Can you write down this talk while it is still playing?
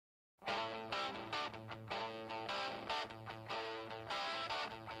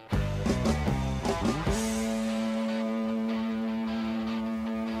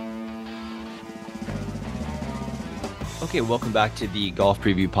Okay, welcome back to the Golf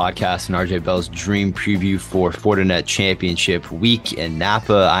Preview Podcast and RJ Bell's Dream Preview for Fortinet Championship Week in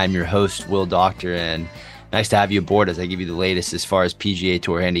Napa. I'm your host, Will Doctor, and nice to have you aboard as I give you the latest as far as PGA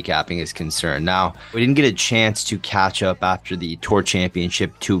Tour handicapping is concerned. Now, we didn't get a chance to catch up after the Tour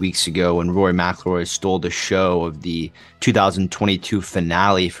Championship 2 weeks ago when Rory McIlroy stole the show of the 2022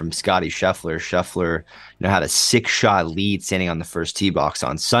 finale from Scottie Scheffler. Scheffler, had a 6-shot lead standing on the first tee box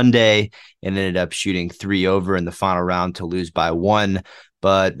on Sunday and ended up shooting 3 over in the final round to lose by 1.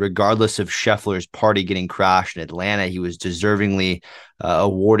 But regardless of Scheffler's party getting crashed in Atlanta, he was deservingly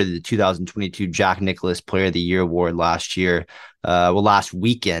awarded the 2022 Jack Nicklaus Player of the Year award last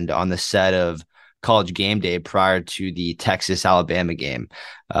weekend on the set of College Game Day prior to the Texas-Alabama game.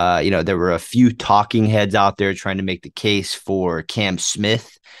 There were a few talking heads out there trying to make the case for Cam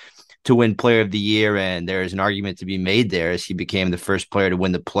Smith to win Player of the Year, and there is an argument to be made there as he became the first player to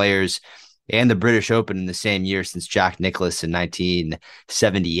win the Players and the British Open in the same year since Jack Nicklaus in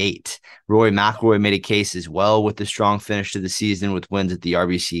 1978. Rory McIlroy made a case as well with the strong finish to the season with wins at the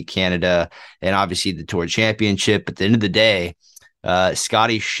RBC Canada and obviously the Tour Championship. At the end of the day,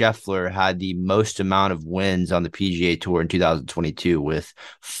 Scottie Scheffler had the most amount of wins on the PGA Tour in 2022 with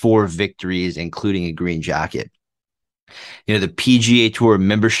 4 victories, including a green jacket. The PGA Tour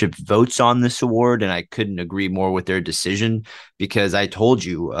membership votes on this award, and I couldn't agree more with their decision because I told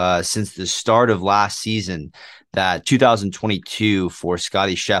you since the start of last season that 2022 for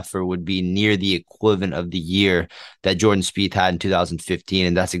Scottie Scheffler would be near the equivalent of the year that Jordan Spieth had in 2015,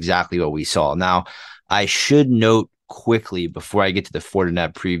 and that's exactly what we saw. Now, I should note quickly before I get to the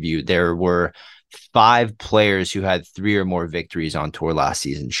Fortinet preview, there were 5 players who had 3 or more victories on tour last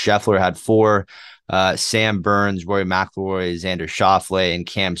season. Scheffler had 4. Sam Burns, Rory McIlroy, Xander Schauffele, and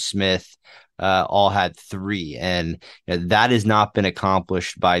Cam Smith all had 3. And that has not been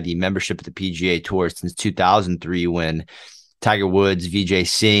accomplished by the membership of the PGA Tour since 2003 when Tiger Woods, Vijay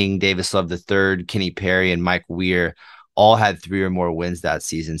Singh, Davis Love III, Kenny Perry, and Mike Weir all had 3 or more wins that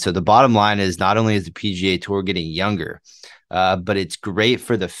season. So the bottom line is not only is the PGA Tour getting younger, but it's great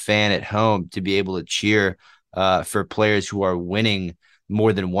for the fan at home to be able to cheer for players who are winning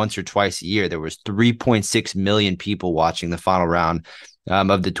more than once or twice a year. There was 3.6 million people watching the final round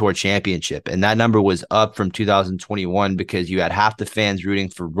of the Tour Championship. And that number was up from 2021 because you had half the fans rooting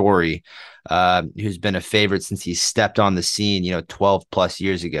for Rory, who's been a favorite since he stepped on the scene, 12 plus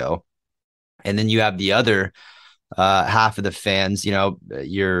years ago. And then you have the other half of the fans,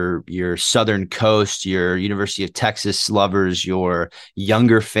 your Southern Coast, your University of Texas lovers, your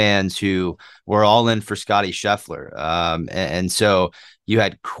younger fans who were all in for Scottie Scheffler. And so you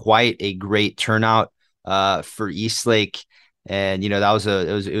had quite a great turnout for Eastlake. And, it was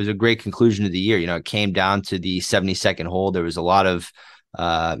a great conclusion of the year. It came down to the 72nd hole. There was a lot of,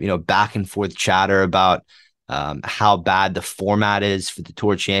 back and forth chatter about how bad the format is for the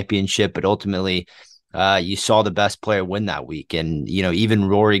Tour Championship, but ultimately, you saw the best player win that week. And, even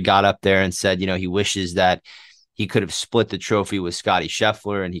Rory got up there and said, he wishes that he could have split the trophy with Scottie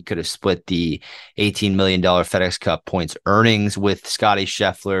Scheffler and he could have split the $18 million FedEx Cup points earnings with Scottie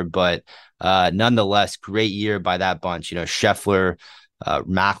Scheffler. But nonetheless, great year by that bunch, Scheffler,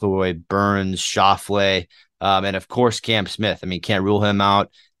 McIlroy, Burns, Schauffele, and of course, Cam Smith. I mean, can't rule him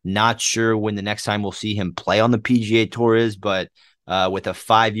out. Not sure when the next time we'll see him play on the PGA Tour is, but with a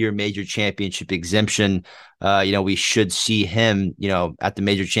 5-year major championship exemption, we should see him, at the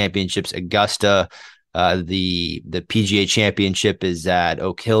major championships. Augusta, the PGA Championship is at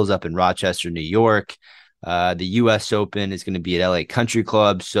Oak Hills up in Rochester, New York. The U.S. Open is going to be at LA Country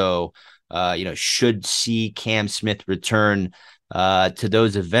Club. So, should see Cam Smith return to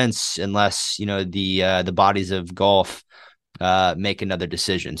those events unless, the bodies of golf make another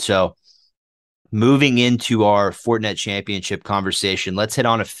decision. So, moving into our Fortinet Championship conversation, let's hit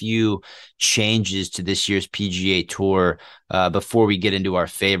on a few changes to this year's PGA Tour before we get into our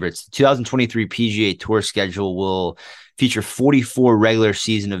favorites. The 2023 PGA Tour schedule will feature 44 regular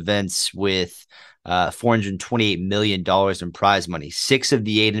season events with $428 million in prize money. 6 of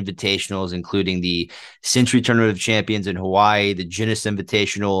the 8 invitationals, including the Century Tournament of Champions in Hawaii, the Genesis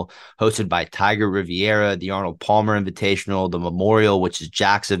Invitational hosted by Tiger Riviera, the Arnold Palmer Invitational, the Memorial, which is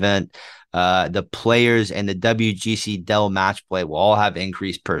Jack's event, the Players, and the WGC Dell Match Play will all have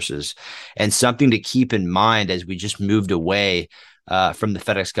increased purses. And something to keep in mind as we just moved away from the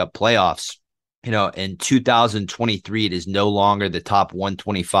FedEx Cup playoffs, in 2023, it is no longer the top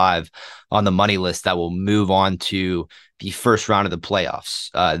 125 on the money list that will move on to the first round of the playoffs.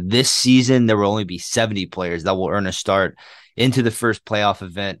 This season, there will only be 70 players that will earn a start into the first playoff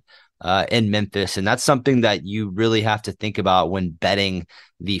event in Memphis. And that's something that you really have to think about when betting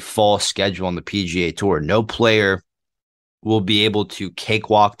the fall schedule on the PGA Tour. No player will be able to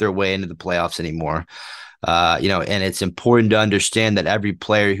cakewalk their way into the playoffs anymore. And it's important to understand that every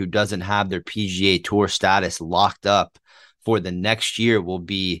player who doesn't have their PGA Tour status locked up for the next year will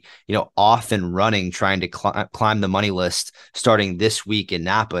be, off and running, trying to climb the money list starting this week in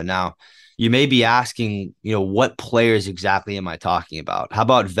Napa. Now, you may be asking, what players exactly am I talking about? How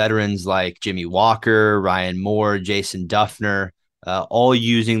about veterans like Jimmy Walker, Ryan Moore, Jason Duffner, all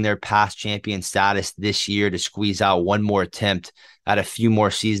using their past champion status this year to squeeze out one more attempt at a few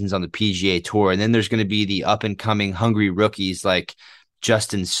more seasons on the PGA Tour. And then there's going to be the up-and-coming hungry rookies like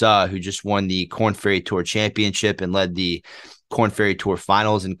Justin Suh, who just won the Korn Ferry Tour Championship and led the Korn Ferry Tour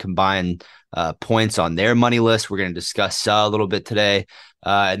Finals and combined points on their money list. We're going to discuss Suh a little bit today.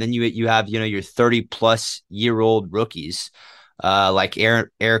 And then you have, your 30-plus-year-old rookies like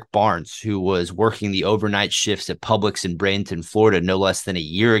Eric Barnes, who was working the overnight shifts at Publix in Bradenton, Florida, no less than a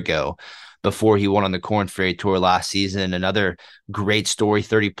year ago, before he won on the Korn Ferry Tour last season. Another great story,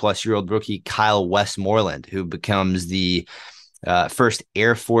 30-plus-year-old rookie Kyle Westmoreland, who becomes the first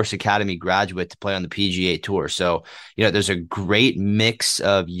Air Force Academy graduate to play on the PGA Tour. So, there's a great mix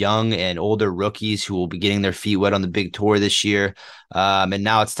of young and older rookies who will be getting their feet wet on the big tour this year. And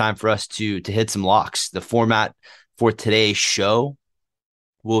now it's time for us to hit some locks. The format for today's show,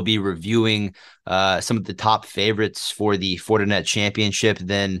 we'll be reviewing some of the top favorites for the Fortinet Championship.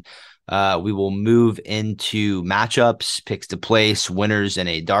 Then we will move into matchups, picks to place, winners, and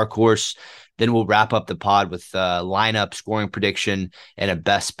a dark horse. Then we'll wrap up the pod with lineup, scoring prediction, and a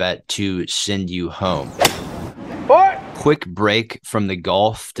best bet to send you home. What? Quick break from the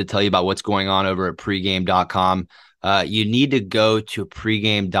golf to tell you about what's going on over at pregame.com. You need to go to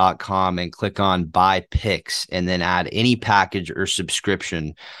pregame.com and click on buy picks and then add any package or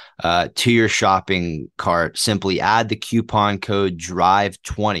subscription to your shopping cart. Simply add the coupon code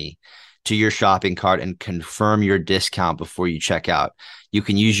DRIVE20 to your shopping cart and confirm your discount before you check out. You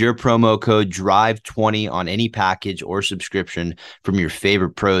can use your promo code DRIVE20 on any package or subscription from your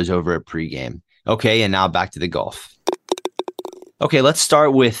favorite pros over at Pregame. Okay, and now back to the golf. Okay, let's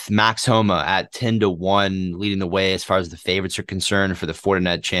start with Max Homa at 10-1, leading the way as far as the favorites are concerned for the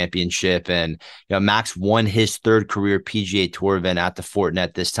Fortinet Championship. And Max won his third career PGA Tour event at the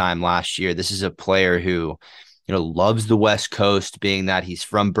Fortinet this time last year. This is a player who, loves the West Coast, being that he's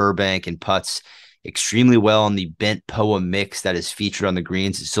from Burbank and putts extremely well on the bent POA mix that is featured on the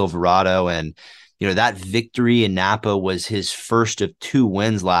greens at Silverado. And that victory in Napa was his first of 2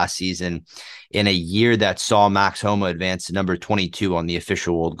 wins last season in a year that saw Max Homa advance to number 22 on the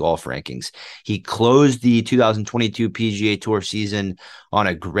official world golf rankings. He closed the 2022 PGA Tour season on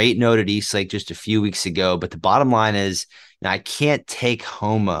a great note at Eastlake just a few weeks ago. But the bottom line is, I can't take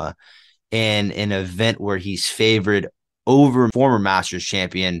Homa in an event where he's favored over former Masters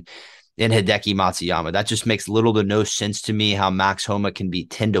champion in Hideki Matsuyama. That just makes little to no sense to me how Max Homa can be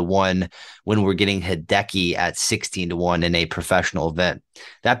 10-1 when we're getting Hideki at 16-1 in a professional event.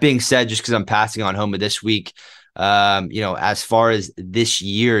 That being said, just because I'm passing on Homa this week, as far as this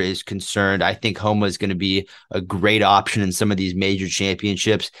year is concerned, I think Homa is going to be a great option in some of these major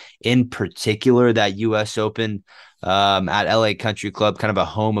championships, in particular that U.S. Open at LA Country Club, kind of a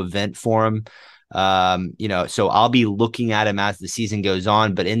home event for him. So I'll be looking at him as the season goes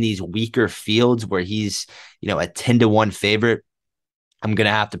on, but in these weaker fields where he's, a 10-1 favorite, I'm going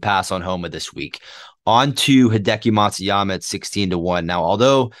to have to pass on Homa this week. On to Hideki Matsuyama at 16-1. Now,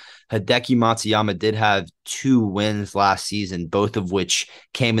 although Hideki Matsuyama did have 2 wins last season, both of which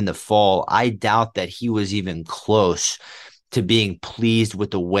came in the fall, I doubt that he was even close to being pleased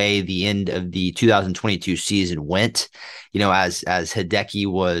with the way the end of the 2022 season went, as Hideki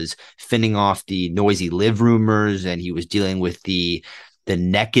was fending off the noisy live rumors and he was dealing with the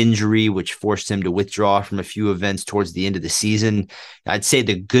neck injury, which forced him to withdraw from a few events towards the end of the season. I'd say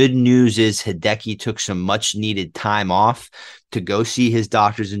the good news is Hideki took some much needed time off to go see his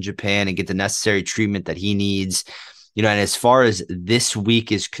doctors in Japan and get the necessary treatment that he needs. And as far as this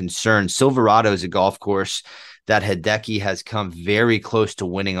week is concerned, Silverado is a golf course that Hideki has come very close to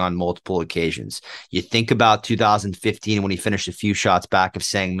winning on multiple occasions. You think about 2015 when he finished a few shots back of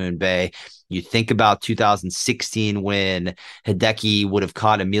Sangmoon Bay. You think about 2016 when Hideki would have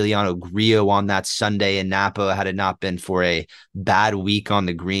caught Emiliano Grillo on that Sunday in Napa had it not been for a bad week on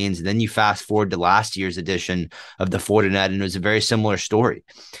the greens. And then you fast forward to last year's edition of the Fortinet, and it was a very similar story.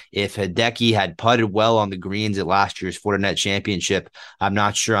 If Hideki had putted well on the greens at last year's Fortinet Championship, I'm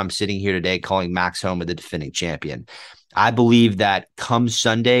not sure I'm sitting here today calling Max Homa the defending champion. I believe that come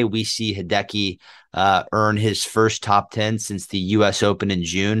Sunday, we see Hideki earn his first top 10 since the U.S. Open in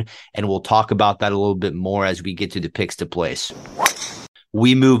June, and we'll talk about that a little bit more as we get to the picks to place.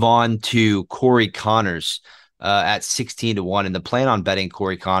 We move on to Corey Connors, at 16-1. And the plan on betting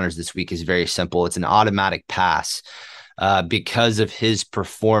Corey Conners this week is very simple. It's an automatic pass because of his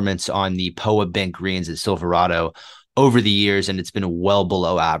performance on the POA Bank greens at Silverado over the years, and it's been well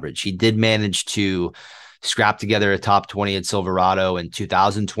below average. He did manage to scrap together a top 20 at Silverado in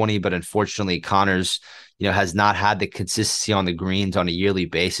 2020, but unfortunately, Conners, has not had the consistency on the greens on a yearly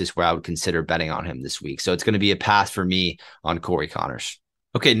basis where I would consider betting on him this week. So it's going to be a pass for me on Corey Conners.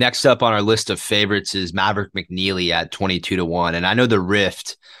 Okay, next up on our list of favorites is Maverick McNeely at 22-1. And I know the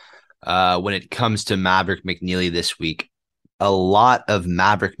rift when it comes to Maverick McNeely this week, a lot of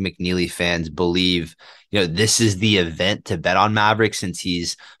Maverick McNeely fans believe, this is the event to bet on Maverick since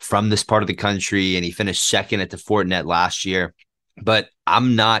he's from this part of the country and he finished second at the Fortinet last year. But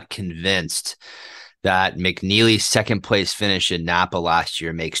I'm not convinced that McNeely's second place finish in Napa last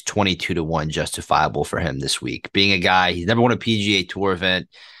year makes 22-1 justifiable for him this week. Being a guy, he's never won a PGA Tour event,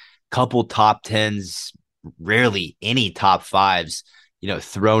 couple top tens, rarely any top fives,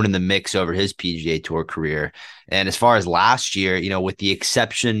 thrown in the mix over his PGA Tour career. And as far as last year, with the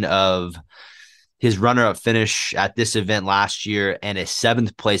exception of his runner-up finish at this event last year and a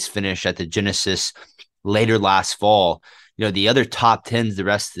seventh place finish at the Genesis later last fall, the other top tens the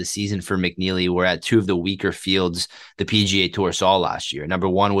rest of the season for McNeely were at two of the weaker fields the PGA Tour saw last year. Number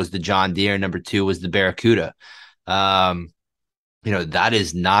one was the John Deere. Number two was the Barracuda. That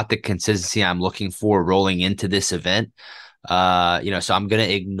is not the consistency I'm looking for rolling into this event. So I'm going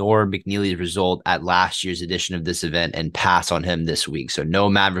to ignore McNeely's result at last year's edition of this event and pass on him this week. So no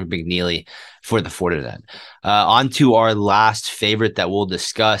Maverick McNeely for the Fortinet. On to our last favorite that we'll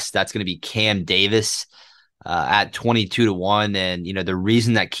discuss. That's going to be Cam Davis at 22-1. And, the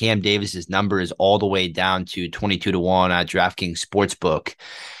reason that Cam Davis's number is all the way down to 22-1 at DraftKings Sportsbook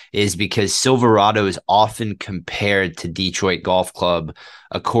is because Silverado is often compared to Detroit Golf Club,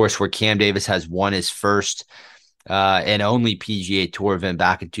 a course where Cam Davis has won his first and only PGA Tour event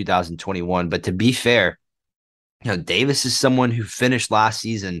back in 2021. But to be fair, Davis is someone who finished last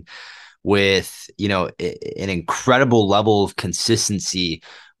season with, an incredible level of consistency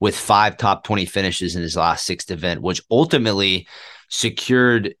with 5 top 20 finishes in his last 6th event, which ultimately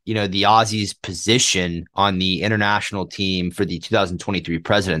secured, the Aussies' position on the international team for the 2023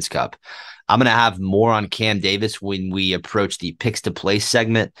 President's Cup. I'm going to have more on Cam Davis when we approach the picks to place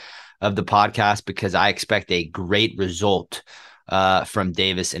segment of the podcast, because I expect a great result from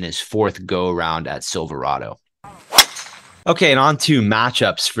Davis in his 4th go around at Silverado. Okay, and on to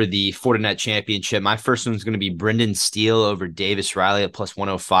matchups for the Fortinet Championship. My first one is going to be Brendan Steele over Davis Riley at plus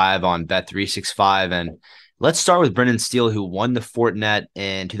 105 on Bet365. And let's start with Brendan Steele, who won the Fortinet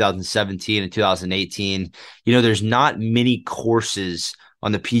in 2017 and 2018. There's not many courses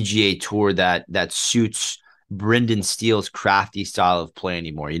on the PGA Tour that suits Brendan Steele's crafty style of play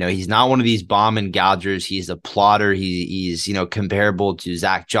anymore. He's not one of these bomb and gougers. He's a plotter. He's comparable to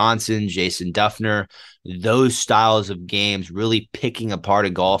Zach Johnson, Jason Duffner, those styles of games, really picking apart a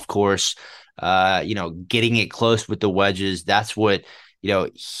golf course, getting it close with the wedges. That's what,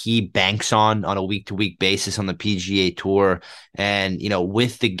 he banks on a week-to-week basis on the PGA Tour. And,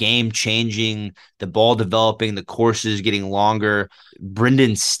 with the game changing, the ball developing, the courses getting longer,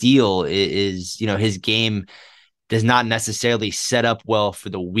 Brendan Steele is, his game does not necessarily set up well for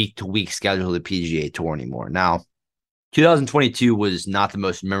the week-to-week schedule of the PGA Tour anymore. Now, 2022 was not the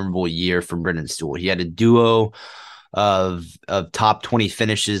most memorable year for Brendan Steele. He had a duo of top 20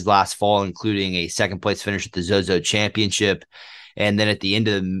 finishes last fall, including a second-place finish at the Zozo Championship. And then at the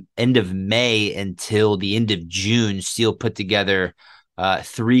end of May until the end of June, Steele put together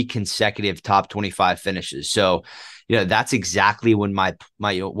 3 consecutive top 25 finishes. So, that's exactly when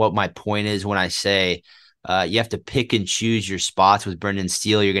what my point is when I say you have to pick and choose your spots with Brendan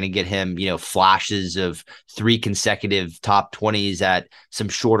Steele. You're going to get him, flashes of 3 consecutive top 20s at some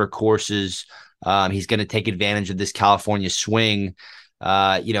shorter courses. He's going to take advantage of this California swing.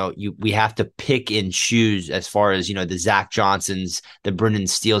 We have to pick and choose as far as, the Zach Johnsons, the Brendan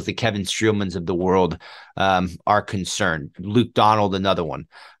Steeles, the Kevin Streelmans of the world are concerned. Luke Donald, another one.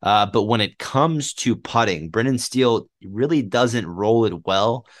 But when it comes to putting, Brendan Steele really doesn't roll it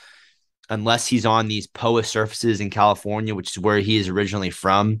well unless he's on these POA surfaces in California, which is where he is originally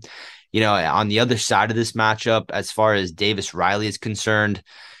from. On the other side of this matchup, as far as Davis Riley is concerned,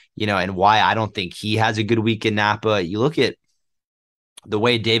 and why I don't think he has a good week in Napa, you look at the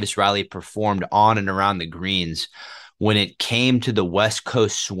way Davis Riley performed on and around the greens when it came to the West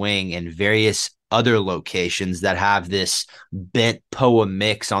Coast swing and various other locations that have this bent POA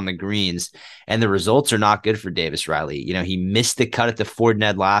mix on the greens, and the results are not good for Davis Riley. He missed the cut at the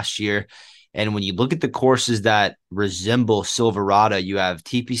Fortinet last year. And when you look at the courses that resemble Silverado, you have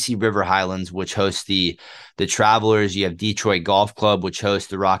TPC River Highlands, which hosts the Travelers. You have Detroit Golf Club, which hosts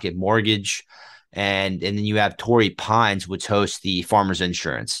the Rocket Mortgage. And then you have Torrey Pines, which hosts the Farmers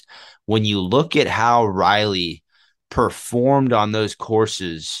Insurance. When you look at how Riley performed on those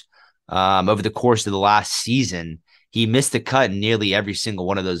courses over the course of the last season, he missed the cut in nearly every single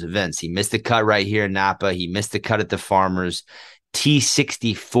one of those events. He missed the cut right here in Napa. He missed the cut at the Farmers,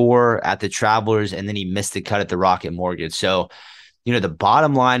 T64 at the Travelers, and then he missed the cut at the Rocket Mortgage. So, the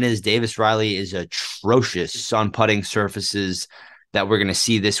bottom line is Davis Riley is atrocious on putting surfaces that we're going to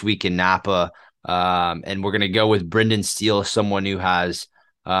see this week in Napa. And we're going to go with Brendan Steele, someone who has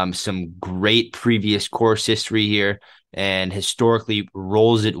some great previous course history here and historically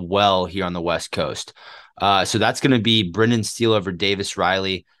rolls it well here on the West Coast. So that's going to be Brendan Steele over Davis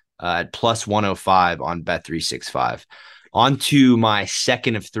Riley at plus 105 on Bet365. On to my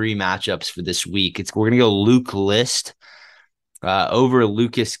second of three matchups for this week. We're going to go Luke List over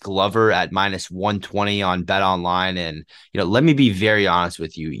Lucas Glover at minus 120 on Bet Online. And, let me be very honest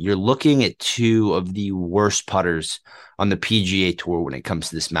with you. You're looking at two of the worst putters on the PGA Tour when it comes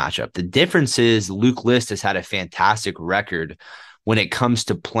to this matchup. The difference is Luke List has had a fantastic record when it comes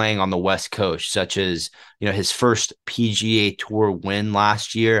to playing on the West Coast, such as, his first PGA Tour win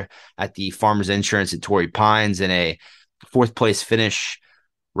last year at the Farmers Insurance at Torrey Pines and a fourth place finish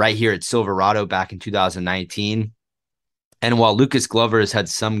right here at Silverado back in 2019. And while Lucas Glover has had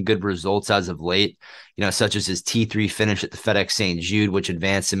some good results as of late, such as his T3 finish at the FedEx St. Jude, which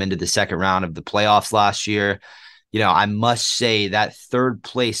advanced him into the second round of the playoffs last year, I must say that third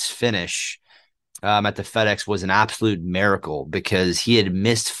place finish at the FedEx was an absolute miracle because he had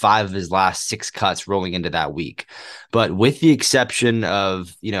missed 5 of his last 6 cuts rolling into that week. But with the exception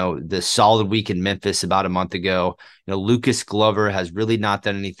of, the solid week in Memphis about a month ago, Lucas Glover has really not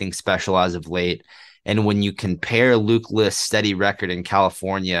done anything special as of late. And when you compare Luke List's steady record in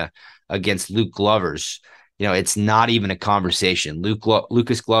California against Luke Glover's, it's not even a conversation.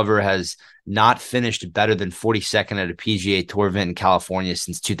 Lucas Glover has not finished better than 42nd at a PGA Tour event in California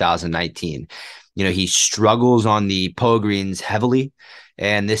since 2019. He struggles on the Poa Greens heavily,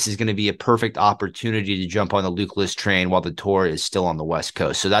 and this is going to be a perfect opportunity to jump on the Luke List train while the tour is still on the West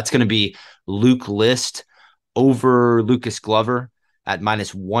Coast. So that's going to be Luke List over Lucas Glover at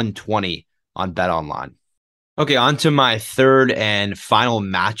minus 120 on Bet Online. Okay, on to my third and final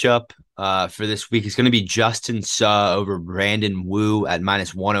matchup for this week. It's going to be Justin Suh over Brandon Wu at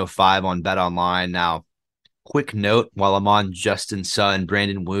minus 105 on Bet Online. Now, quick note while I'm on Justin Suh and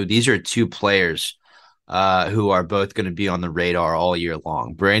Brandon Wu, these are two players who are both going to be on the radar all year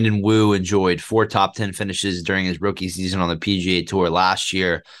long. Brandon Wu enjoyed 4 top 10 finishes during his rookie season on the PGA Tour last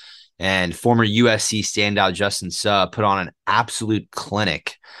year, and former USC standout Justin Suh put on an absolute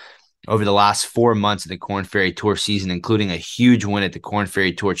clinic over the last 4 months of the Korn Ferry Tour season, including a huge win at the Korn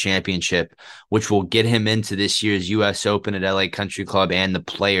Ferry Tour Championship, which will get him into this year's U.S. Open at LA Country Club and the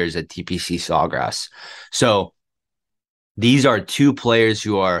Players at TPC Sawgrass. So these are two players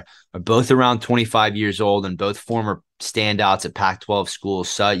who are both around 25 years old and both former standouts at Pac-12 schools,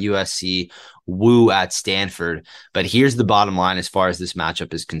 Suh at USC, Wu at Stanford. But here's the bottom line as far as this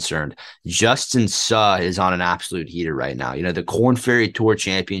matchup is concerned. Justin Suh is on an absolute heater right now. The Korn Ferry Tour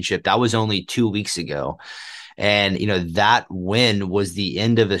Championship, that was only 2 weeks ago. And, that win was the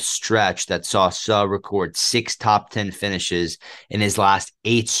end of a stretch that saw Suh record 6 top 10 finishes in his last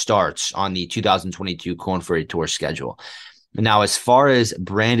 8 starts on the 2022 Korn Ferry Tour schedule. Now, as far as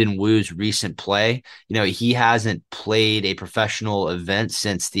Brandon Wu's recent play, he hasn't played a professional event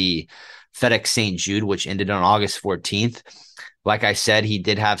since the FedEx St. Jude, which ended on August 14th. Like I said, he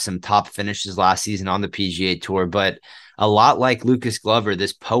did have some top finishes last season on the PGA Tour, but a lot like Lucas Glover,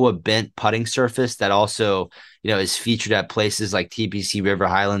 this Poa bent putting surface that also, is featured at places like TPC River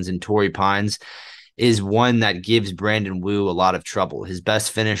Highlands and Torrey Pines is one that gives Brandon Wu a lot of trouble. His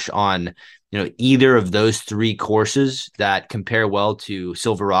best finish on either of those 3 courses that compare well to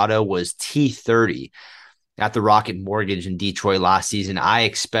Silverado was T30 at the Rocket Mortgage in Detroit last season. I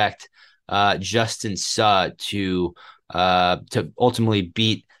expect Justin Suh to ultimately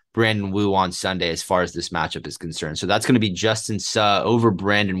beat Brandon Wu on Sunday as far as this matchup is concerned. So that's going to be Justin Suh over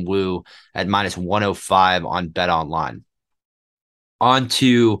Brandon Wu at minus 105 on Bet Online. On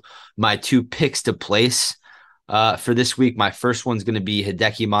to my 2 picks to place for this week. My first one's going to be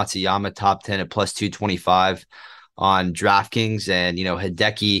Hideki Matsuyama top 10 at plus 225 on DraftKings. And,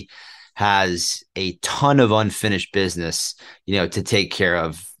 Hideki has a ton of unfinished business, to take care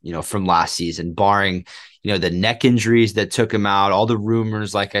of, from last season, barring, the neck injuries that took him out, all the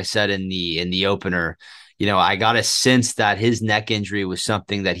rumors, like I said in the opener, I got a sense that his neck injury was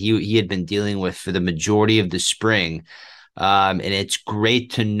something that he had been dealing with for the majority of the spring. And it's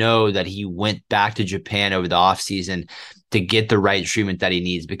great to know that he went back to Japan over the offseason to get the right treatment that he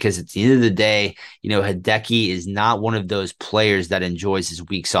needs, because at the end of the day, Hideki is not one of those players that enjoys his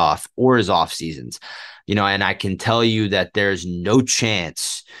weeks off or his off seasons, and I can tell you that there's no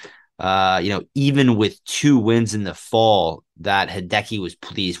chance, even with 2 wins in the fall, that Hideki was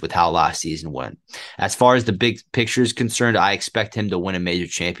pleased with how last season went. As far as the big picture is concerned, I expect him to win a major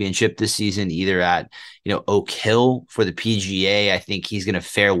championship this season, either at, Oak Hill for the PGA. I think he's going to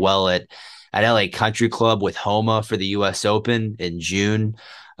fare well at LA Country Club with Homa for the US Open in June.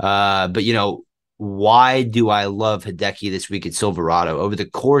 But why do I love Hideki this week at Silverado? Over the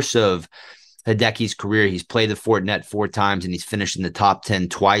course of Hideki's career, he's played the Fortinet 4 times and he's finished in the top 10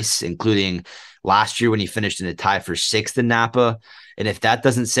 twice, including last year when he finished in the tie for 6th in Napa. And if that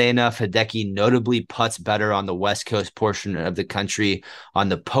doesn't say enough, Hideki notably putts better on the West Coast portion of the country on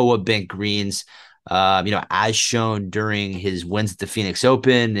the POA Bank greens. As shown during his wins at the Phoenix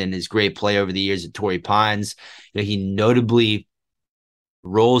Open and his great play over the years at Torrey Pines, he notably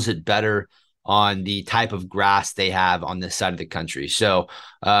rolls it better on the type of grass they have on this side of the country. So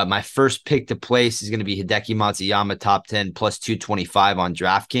my first pick to place is going to be Hideki Matsuyama, top 10 plus 225 on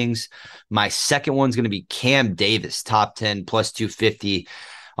DraftKings. My second one's going to be Cam Davis, top 10 plus 250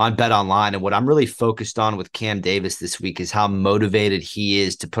 on BetOnline. And what I'm really focused on with Cam Davis this week is how motivated he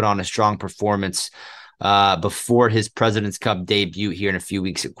is to put on a strong performance before his President's Cup debut here in a few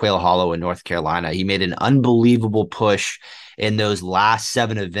weeks at Quail Hollow in North Carolina. He made an unbelievable push in those last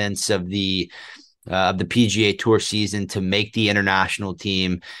 7 events of the PGA Tour season to make the international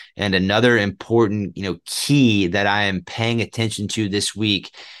team. And another important, key that I am paying attention to this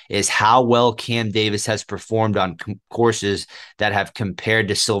week is how well Cam Davis has performed on courses that have compared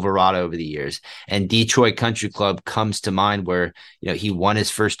to Silverado over the years. And Detroit Country Club comes to mind, where, he won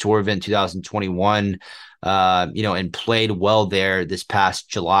his first tour event in 2021, and played well there this past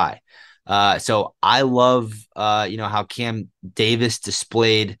July. So I love, how Cam Davis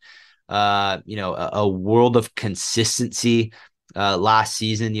displayed, a world of consistency last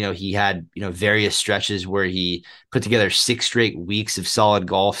season. He had, various stretches where he put together 6 straight weeks of solid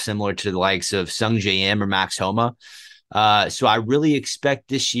golf, similar to the likes of Sung J M or Max Homa. So I really expect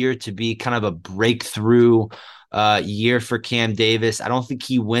this year to be kind of a breakthrough year for Cam Davis. I don't think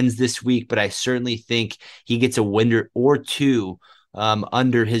he wins this week, but I certainly think he gets a win or two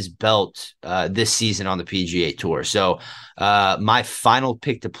under his belt this season on the PGA Tour. So my final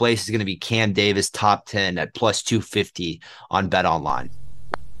pick to place is going to be Cam Davis, top 10 at plus 250 on BetOnline.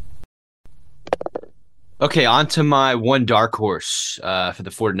 Okay, on to my one dark horse for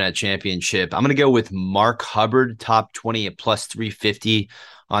the Fortinet Championship. I'm going to go with Mark Hubbard, top 20 at plus 350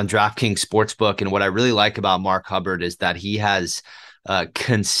 on DraftKings Sportsbook. And what I really like about Mark Hubbard is that he has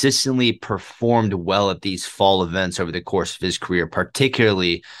consistently performed well at these fall events over the course of his career,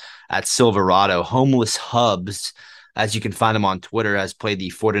 particularly at Silverado. Homeless Hubs, as you can find him on Twitter, has played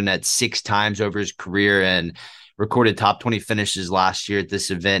the Fortinet 6 times over his career and recorded top 20 finishes last year at this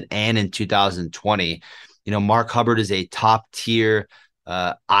event and in 2020. Mark Hubbard is a top tier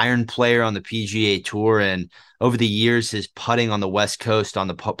iron player on the PGA Tour, and over the years, his putting on the West Coast on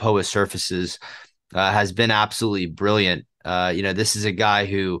the POA surfaces has been absolutely brilliant. This is a guy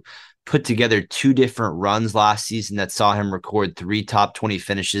who put together 2 different runs last season that saw him record 3 top 20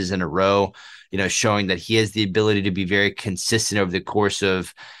 finishes in a row, showing that he has the ability to be very consistent over the course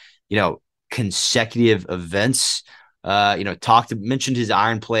of, consecutive events. Mentioned his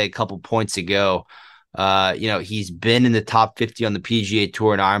iron play a couple points ago. He's been in the top 50 on the PGA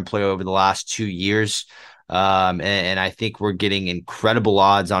Tour in iron play over the last 2 years. And I think we're getting incredible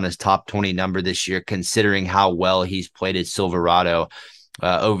odds on his top 20 number this year, considering how well he's played at Silverado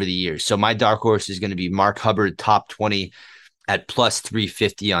over the years. So my dark horse is going to be Mark Hubbard, top 20 at plus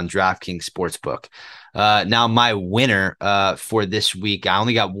 350 on DraftKings Sportsbook. Now my winner for this week, I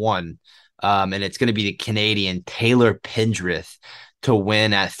only got one, and it's going to be the Canadian Taylor Pendrith to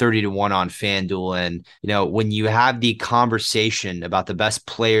win at 30-1 on FanDuel. And, when you have the conversation about the best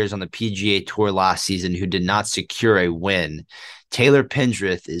players on the PGA Tour last season who did not secure a win, Taylor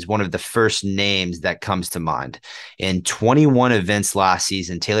Pendrith is one of the first names that comes to mind. In 21 events last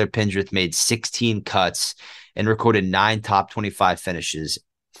season, Taylor Pendrith made 16 cuts and recorded 9 top 25 finishes,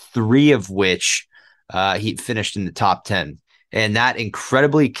 3 of which he finished in the top 10. And that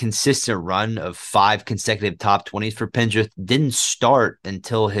incredibly consistent run of 5 consecutive top 20s for Pendrith didn't start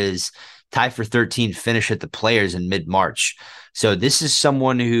until his tie for 13 finish at the Players in mid-March. So this is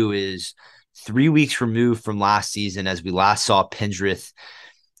someone who is 3 weeks removed from last season, as we last saw Pendrith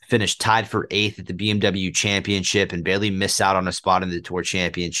finish tied for 8th at the BMW Championship and barely miss out on a spot in the Tour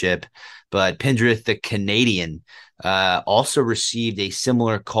Championship. But Pendrith, the Canadian, also received a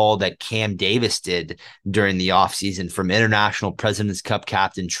similar call that Cam Davis did during the offseason from International President's Cup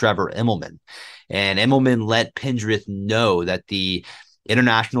captain Trevor Immelman. And Immelman let Pendrith know that the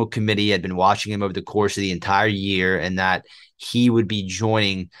International Committee had been watching him over the course of the entire year and that he would be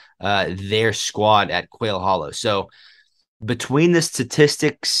joining their squad at Quail Hollow. So between the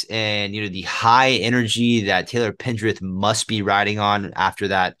statistics and the high energy that Taylor Pendrith must be riding on after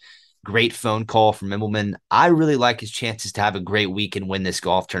that great phone call from Immelman, I really like his chances to have a great week and win this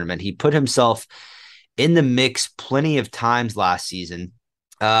golf tournament. He put himself in the mix plenty of times last season,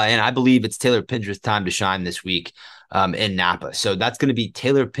 and I believe it's Taylor Pendrith's time to shine this week in Napa. So that's going to be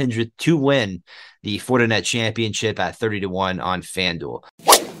Taylor Pendrith to win the Fortinet Championship at 30-1 on FanDuel.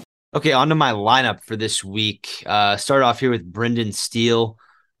 Okay, on to my lineup for this week. Start off here with Brendan Steele,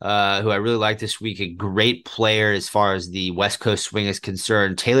 who I really like this week. A great player as far as the West Coast swing is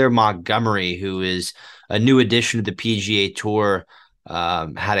concerned. Taylor Montgomery, who is a new addition to the PGA Tour,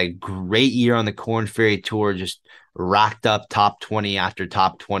 had a great year on the Korn Ferry Tour, just racked up top 20 after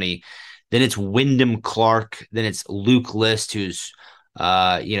top 20. Then it's Wyndham Clark. Then it's Luke List, who's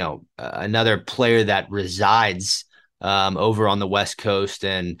another player that resides over on the West Coast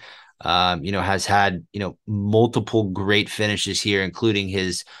and has had multiple great finishes here, including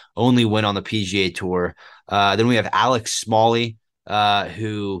his only win on the PGA Tour. Then we have Alex Smalley,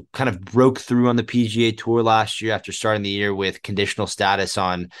 who kind of broke through on the PGA Tour last year after starting the year with conditional status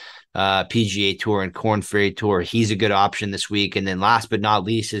on PGA Tour and Korn Ferry Tour. He's a good option this week. And then last but not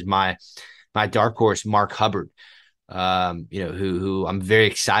least is my dark horse, Mark Hubbard, who I'm very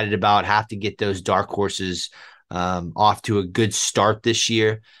excited about. Have to get those dark horses off to a good start this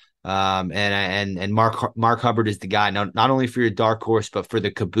year. And Mark Hubbard is the guy, not only for your dark horse, but for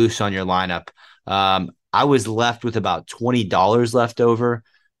the caboose on your lineup. I was left with about $20 left over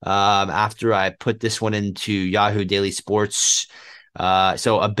after I put this one into Yahoo Daily Sports.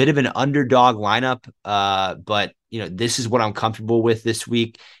 So a bit of an underdog lineup, but this is what I'm comfortable with this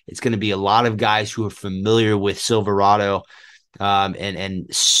week. It's going to be a lot of guys who are familiar with Silverado and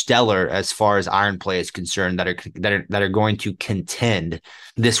stellar as far as iron play is concerned that are going to contend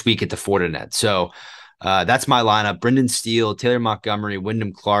this week at the Fortinet. So that's my lineup: Brendan Steele, Taylor Montgomery,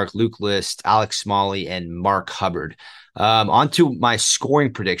 Wyndham Clark, Luke List, Alex Smalley, and Mark Hubbard. On to my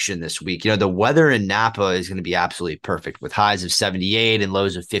scoring prediction this week. The weather in Napa is going to be absolutely perfect with highs of 78 and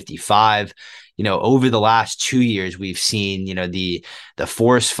lows of 55. Over the last 2 years, we've seen, the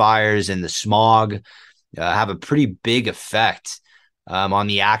forest fires and the smog have a pretty big effect on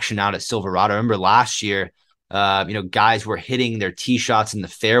the action out at Silverado. I remember last year, guys were hitting their tee shots in the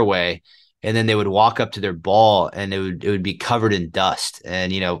fairway, and then they would walk up to their ball and it would be covered in dust.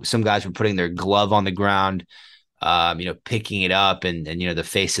 And, some guys were putting their glove on the ground, picking it up and the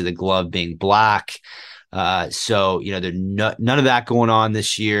face of the glove being black. So there's none of that going on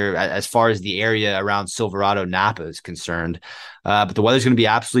this year as far as the area around Silverado, Napa is concerned. But the weather's going to be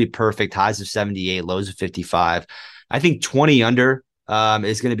absolutely perfect. Highs of 78, lows of 55. I think 20 under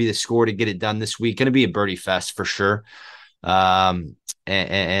is going to be the score to get it done this week. Going to be a birdie fest for sure.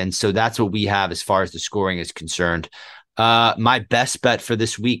 And so that's what we have as far as the scoring is concerned. My best bet for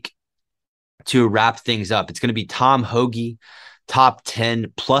this week to wrap things up, it's going to be Tom Hoge, top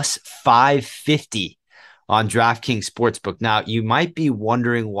 10 plus 550 on DraftKings Sportsbook. Now, you might be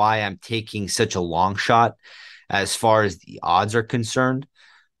wondering why I'm taking such a long shot as far as the odds are concerned.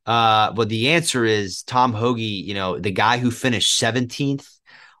 But the answer is Tom Hoge, the guy who finished 17th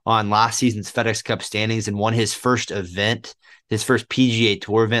on last season's FedEx Cup standings and won his first PGA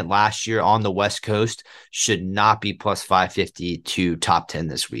Tour event last year on the West Coast, should not be plus 550 to top 10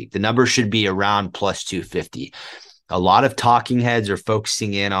 this week. The number should be around plus 250. A lot of talking heads are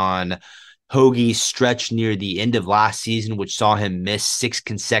focusing in on Hoagie's stretch near the end of last season, which saw him miss 6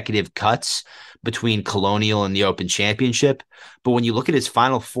 consecutive cuts between Colonial and the Open Championship. But when you look at his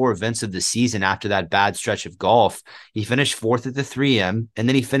final 4 events of the season after that bad stretch of golf, he finished 4th at the 3M, and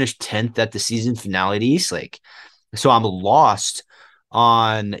then he finished 10th at the season finale at Eastlake. So I'm lost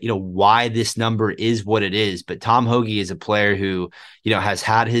on, why this number is what it is. But Tom Hoge is a player who, has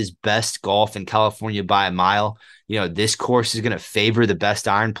had his best golf in California by a mile. This course is going to favor the best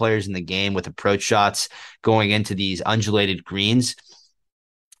iron players in the game with approach shots going into these undulated greens.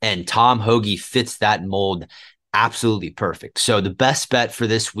 And Tom Hoge fits that mold absolutely perfect. So the best bet for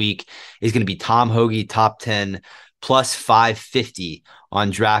this week is going to be Tom Hoge, top 10 plus 550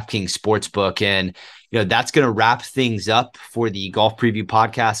 on DraftKings Sportsbook. And, that's going to wrap things up for the Golf Preview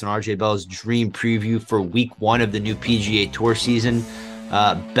Podcast and RJ Bell's Dream Preview for week 1 of the new PGA Tour season.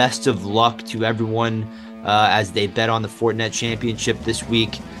 Best of luck to everyone as they bet on the Fortinet Championship this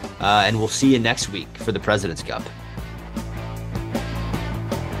week. And we'll see you next week for the President's Cup.